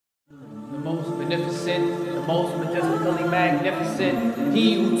munificent, the most majestically magnificent.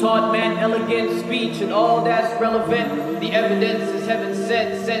 He who taught man elegant speech and all that's relevant. The evidence is heaven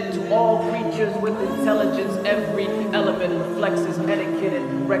sent to all creatures with intelligence. Every element reflects his etiquette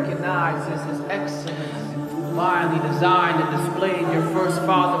and recognizes his excellence. Divinely designed and displayed, your first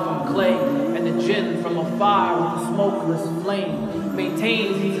father from clay and the jinn from a fire with a smokeless flame.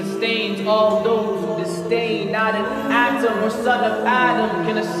 Maintains and sustains all those who disdain. Not an atom or son of Adam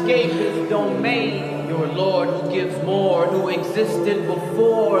can escape his domain. Your Lord who gives more, who existed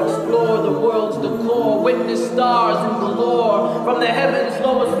before. Explore the world's decor, witness stars in galore. From the heavens'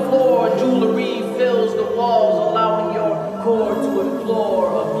 lowest floor, jewelry fills the walls, allowing your core to implore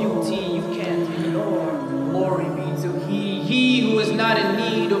a beauty you can't ignore. Glory be to he who is not in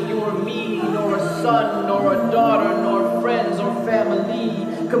need of your me, nor a son, nor a daughter, nor friends or family.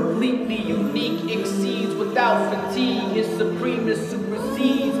 Completely unique, exceeds without fatigue. His supremeness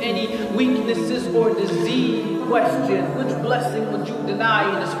supersedes any weaknesses or disease. Question, which blessing would you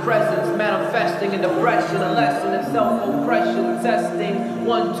deny in his presence? Manifesting in depression, a lesson in self-oppression. Testing,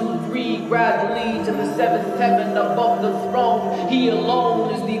 1, 2, 3, gradually to the 7th heaven above the throne. He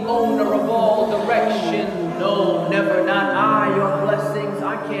alone is the owner of all direction. No, never, not I. Your blessings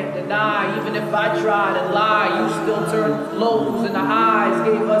I can't deny. Even if I tried and lie, you still turn lows into highs.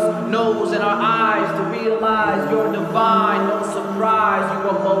 Gave us nose in our eyes to realize you're divine. No surprise, you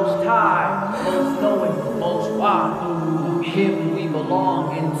are most high, most knowing, most wise. To him we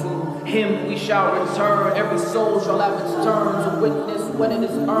belong, and to him we shall return. Every soul shall have its turn to witness when it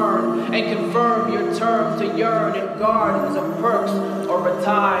is earned, and confirm your term to yearn in gardens of perks, or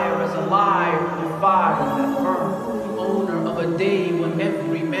retire as a liar who defies that burn. The owner of a day when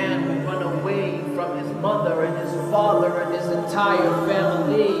every man will run away from his mother and his father and his entire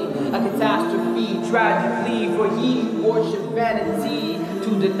family. A catastrophe, tragically, for he who worship vanity.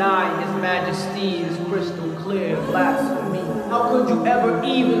 To deny his majesty is crystal clear blasphemy. How could you ever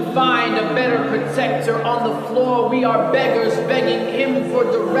even find a better protector on the floor? We are beggars begging him for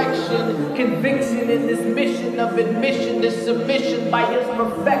direction, conviction in this mission of admission, this submission by his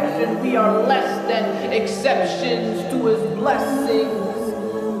perfection. We are less than exceptions to his blessings.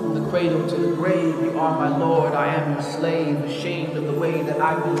 From the cradle to the grave, you are my Lord, I am your slave, ashamed of the way that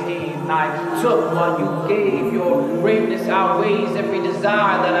I behaved. I took while you gave. Your greatness outweighs every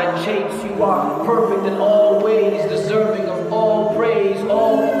desire that I chase. You are perfect in all ways, deserving of all praise.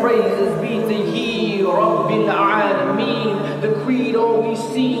 All praises be to He, Rabbil Alameen. The credo we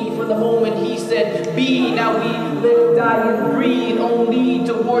see from the moment He said be. Now we live, die, and breathe only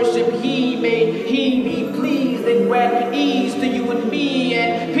to worship He. May He be pleased and grant ease to you and me.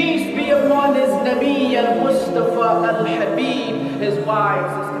 And peace be upon His Nabi al-Mustafa al-Habib, His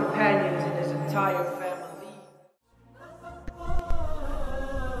wives, His companions, and His entire family.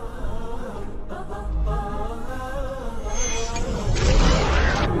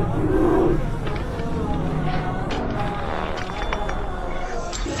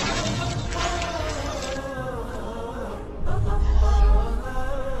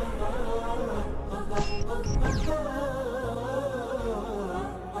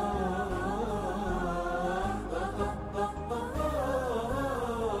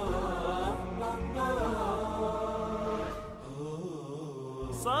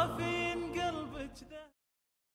 صافي